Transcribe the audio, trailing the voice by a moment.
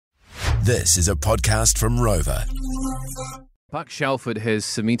This is a podcast from Rover. Buck Shelford has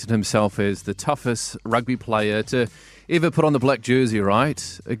cemented himself as the toughest rugby player to ever put on the black jersey, right?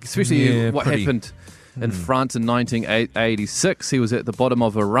 Especially what happened in France in 1986. He was at the bottom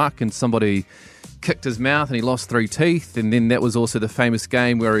of a ruck and somebody kicked his mouth and he lost 3 teeth. And then that was also the famous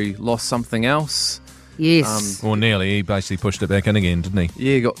game where he lost something else. Yes. Or nearly. He basically pushed it back in again, didn't he?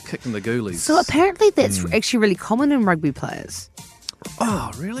 Yeah, he got kicked in the ghoulies. So apparently that's actually really common in rugby players. Oh,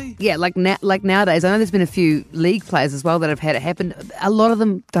 really? Yeah, like nowadays. I know there's been a few league players as well that have had it happen. A lot of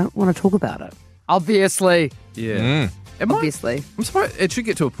them don't want to talk about it. Obviously. Yeah. Obviously. I'm surprised it should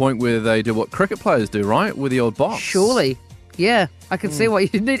get to a point where they do what cricket players do, right? With the old box. Surely. Yeah, I can see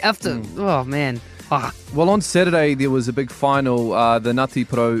what you need after. Oh, man. Well, on Saturday, there was a big final, the Ngāti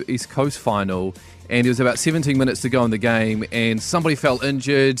Pro East Coast final, and there was about 17 minutes to go in the game, and somebody fell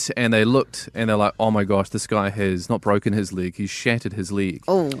injured, and they looked, and they're like, oh my gosh, this guy has not broken his leg, he's shattered his leg.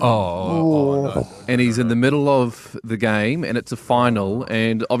 Oh, no. And he's in the middle of the game, and it's a final,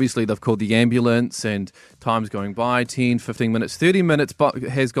 and obviously they've called the ambulance, and time's going by, 10, 15 minutes, 30 minutes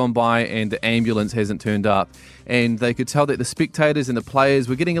has gone by, and the ambulance hasn't turned up. And they could tell that the spectators and the players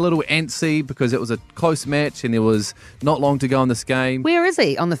were getting a little antsy because it was a close match, and there was not long to go in this game. Where is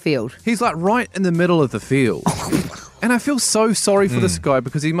he on the field? He's like right in the middle of the field. And I feel so sorry for this guy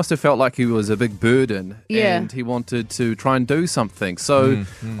because he must have felt like he was a big burden and he wanted to try and do something. So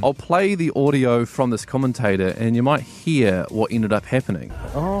I'll play the audio from this commentator and you might hear what ended up happening.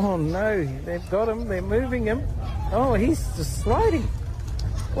 Oh no, they've got him, they're moving him. Oh, he's just sliding.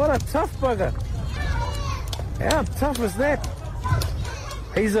 What a tough bugger. How tough is that?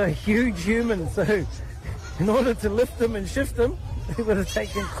 He's a huge human, so in order to lift him and shift him, it would have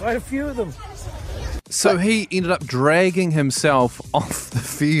taken quite a few of them. So he ended up dragging himself off the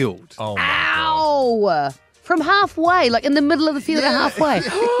field. Oh, my Ow! From halfway, like in the middle of the field at halfway.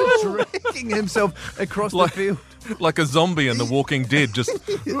 Dragging himself across the field. Like a zombie in The Walking Dead, just...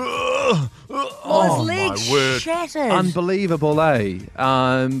 Oh, his legs my word. shattered. Unbelievable, eh?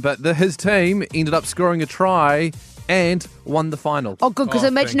 But his team ended up scoring a try and won the final. Oh, good, because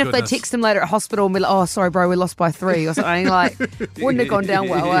imagine thank if they goodness. text him later at hospital and be like, oh, sorry, bro, we lost by 3 or something. Like, wouldn't have gone down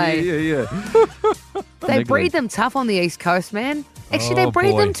well, eh? Yeah. They breed them tough on the East Coast, man. Actually, they Oh,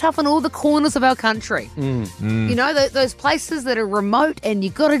 breed boy. them tough on all the corners of our country. You know, those places that are remote and you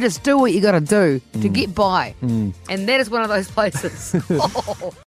got to just do what you got to do to get by. And that is one of those places.